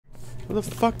What the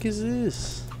fuck is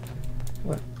this?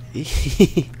 What?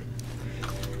 Ewy,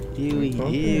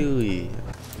 ewy.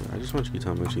 I just want you to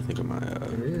tell me what you think of my.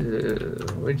 Ew,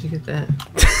 where'd you get that?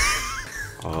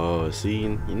 Oh, see,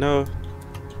 you know,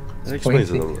 that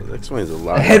explains a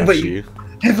lot Headbutt about you. you.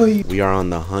 Headbutt you. We are on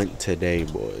the hunt today,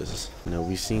 boys. You know,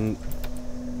 we've seen.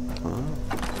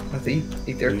 Let's eat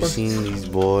their We've seen these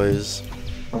boys.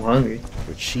 I'm hungry.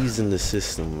 We're cheesing the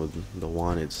system with the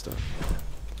wanted stuff.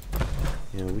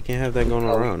 Yeah, we can't have that going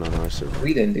around on our server.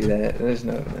 We didn't do that. There's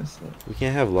no evidence. We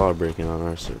can't have law breaking on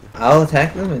our server. I'll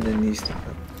attack them and then you stick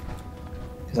them.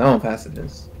 Because I won't pass it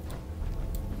this.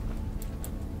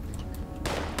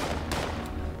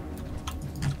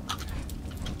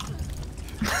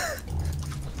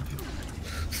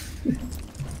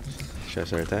 Should I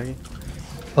start attacking?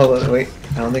 Hold on, wait.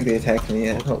 I don't think they attacked me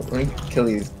yet. Hold on, let me kill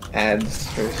these ads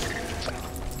first.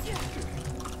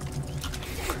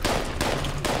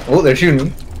 Oh, they're shooting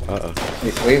me. Uh-oh.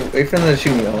 Wait for them to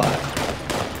shoot me a lot.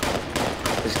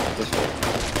 Just wait.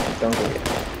 Don't go yet.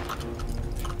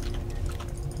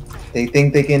 They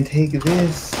think they can take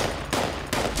this.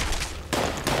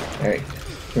 Alright.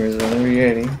 Here's whenever you're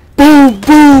ready. Boom,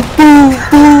 boom, boom,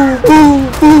 boom,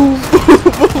 boom, boom,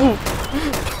 boom, boom.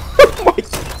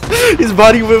 His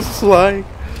body went flying.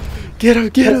 Get him,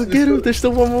 get him, get him. There's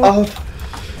still one more. Oh.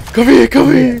 Come here,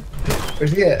 come here.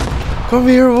 Where's he at? Come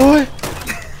here, boy.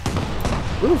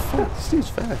 What the fuck? This dude's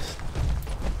fast.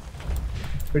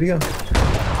 Where'd he go?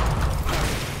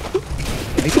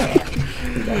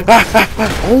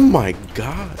 Oh my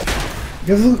god.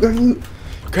 Grab the loot, grab the loot.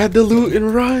 Grab the loot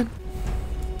and run.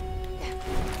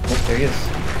 Oh, there he is.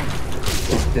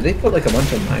 Did they put like a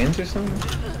bunch of mines or something?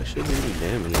 That should be really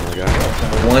damage, oh my god.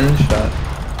 One shot.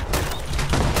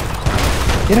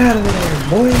 Get out of there,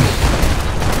 boys!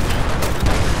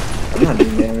 I'm not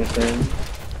doing damage then.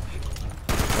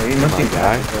 Oh, you must be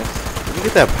guy. back. Look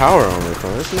at that power armor, bro.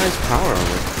 That's nice power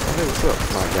armor. Hey, what's up,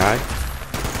 my guy?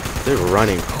 They're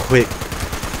running quick.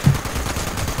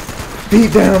 Beat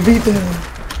down, beat down!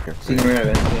 See you right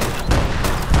back. I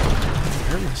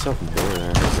heard myself more than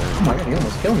I heard Oh my god, he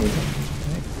almost killed me.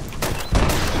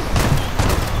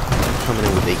 coming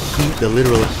in with the heat, the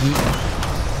literal heat.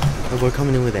 Oh, we're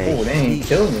coming in with a Oh, dang, he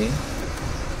killed me.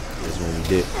 That's what we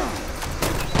did.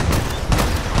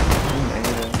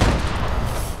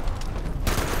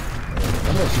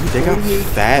 Dude, they got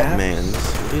fat mans.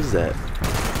 What is that?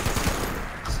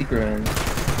 Secret end. You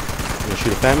gonna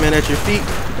shoot a fat man at your feet,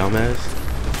 dumbass?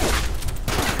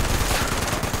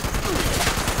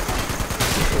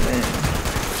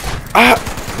 Ah! I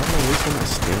don't know what's on my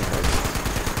skin packs.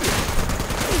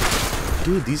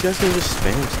 Dude, these guys can just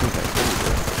spam skin packs.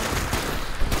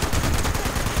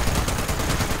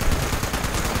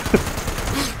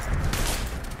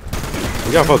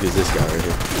 We gotta focus this guy right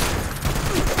here.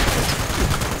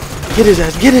 Get his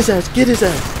ass, get his ass, get his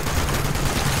ass!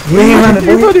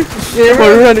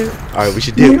 We're running. Alright, we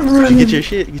should dip. Did you get your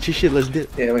shit? Get your shit, let's dip.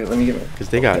 Yeah, wait, let me get it. Cause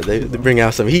they bring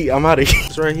out some heat. I'm out of here.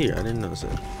 It's right here. I didn't notice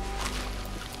that.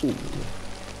 Ooh.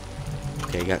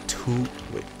 Okay, got two.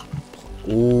 Wait.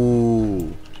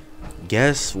 Ooh.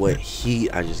 Guess what heat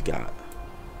I just got?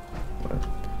 What?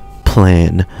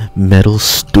 Plan metal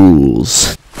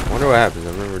stools. I wonder what happens.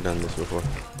 I've never done this before.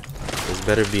 This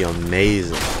better be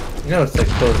amazing. You know it's like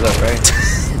closed up, right?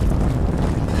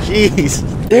 Jeez.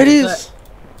 There it is.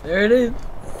 There it is.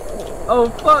 Oh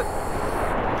fuck.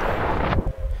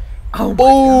 Oh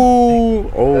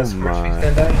Oh, oh That's my.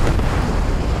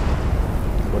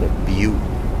 What a beaut.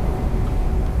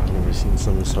 I've never seen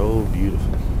something so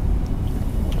beautiful.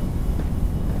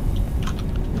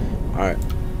 Alright.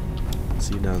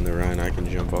 See down the Rhine, I can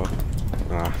jump off.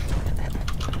 Ah.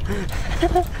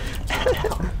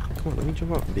 Come on, let me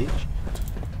jump off, bitch.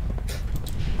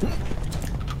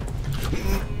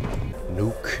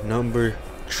 Nuke number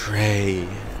tray.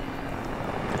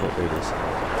 Oh, there it is.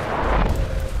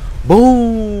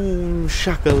 Boom!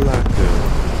 Shakalaka.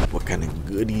 What kind of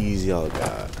goodies y'all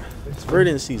got? It's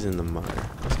verdant season in the Meyer.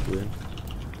 That's good.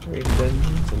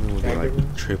 Something with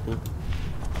like triple.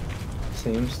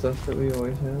 Same stuff that we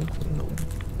always have. No.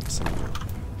 Something.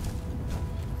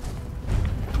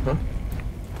 Huh?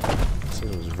 So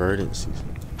it was verdant season.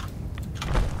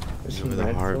 Over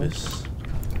the harvest.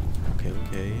 Okay,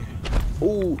 okay.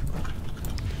 Ooh!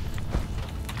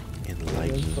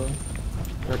 Enlightened.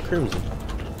 Got crimson.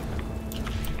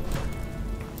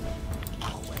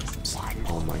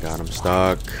 Oh my god, I'm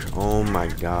stuck. Oh my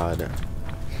god.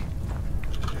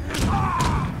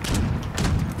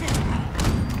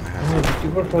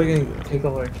 People are probably gonna take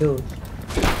all our kills.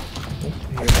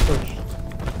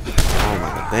 Oh my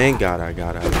god, thank god I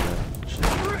got out of that.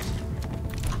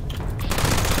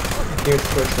 Here's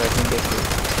squirt so I can get you.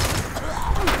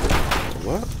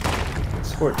 What?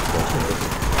 Squirt so I can get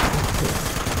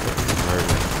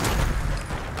Murder.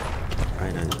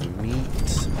 Alright, I need meat.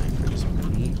 I need some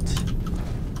meat.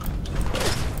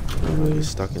 I'm gonna get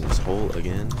stuck in this hole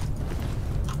again.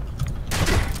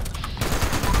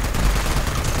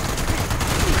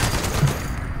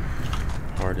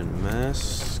 Hardened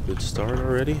mass. Good start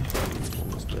already.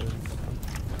 Almost dead.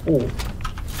 you. Ooh.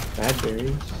 Bad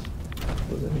berries.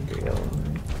 Was it a good yellow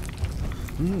one?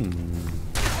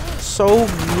 So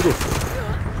beautiful.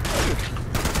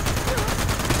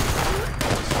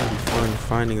 It's gonna be fun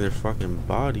finding their fucking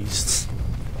bodies.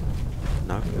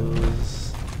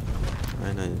 Knuckles.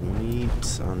 I need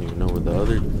meat. I don't even know where the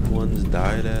other ones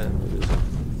died at.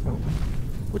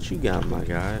 What you got, my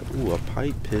guy? Ooh, a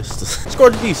pipe pistol.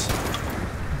 Scored the piece.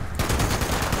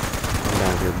 I'm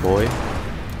down here, boy.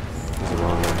 This is the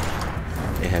wrong one.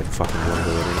 It had fucking one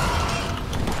bullet in it.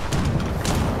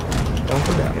 Don't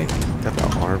forget me. Got the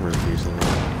armor piercing.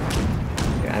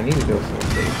 Yeah, I need to go for a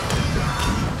safe.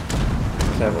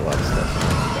 I have a lot of stuff.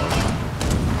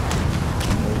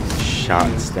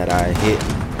 Shots that I hit.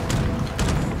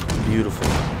 Beautiful.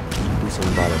 Do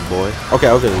something about it, boy. Okay,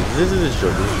 this is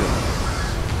joke. This is joke.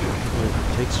 It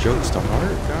takes jokes to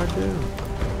heart. Goddamn.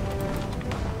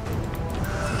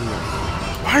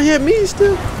 Why are you at me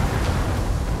still?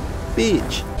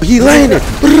 Bitch. He landed.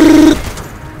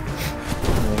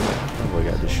 Oh, I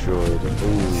got destroyed.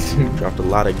 Ooh, dropped a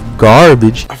lot of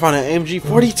garbage. I found an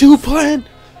MG42 plan.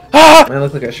 Ah! Might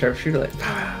look like a sharpshooter, like.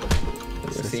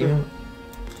 See him?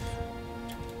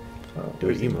 Oh, Do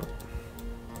an emote.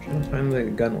 Trying to find the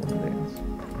gun one things.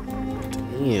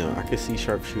 Damn, I can see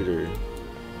sharpshooter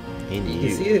in you. You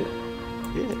can see it?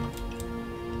 Yeah.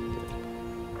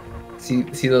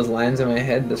 See those lines in my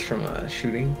head? That's from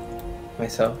shooting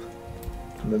myself.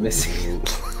 I'm missing.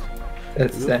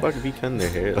 That's Who the that. fuck if he cut their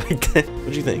hair like that?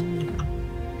 What'd you think?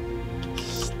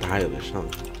 Stylish, huh?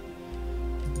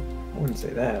 I wouldn't say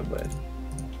that, but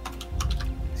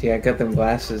see, I got them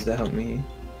glasses to help me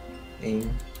aim.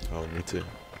 Oh, me too.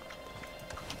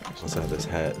 I also have this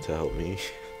hat to help me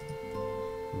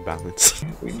balance.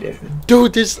 We different.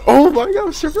 Dude, this. Oh my god,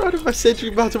 I'm surrounded by sentry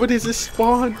bots. What is this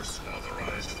spawn?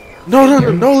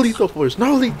 No, lethal force.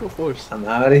 No lethal force. I'm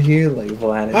out of here like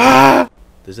Vladimir. Ah!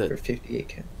 There's For 58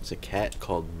 cans. a cat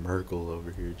called Murgle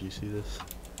over here. Did you see this?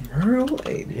 Merle?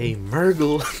 Hey, dude. Hey,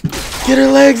 Murgle. Get her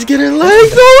legs, get her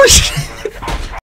legs. Oh, shit.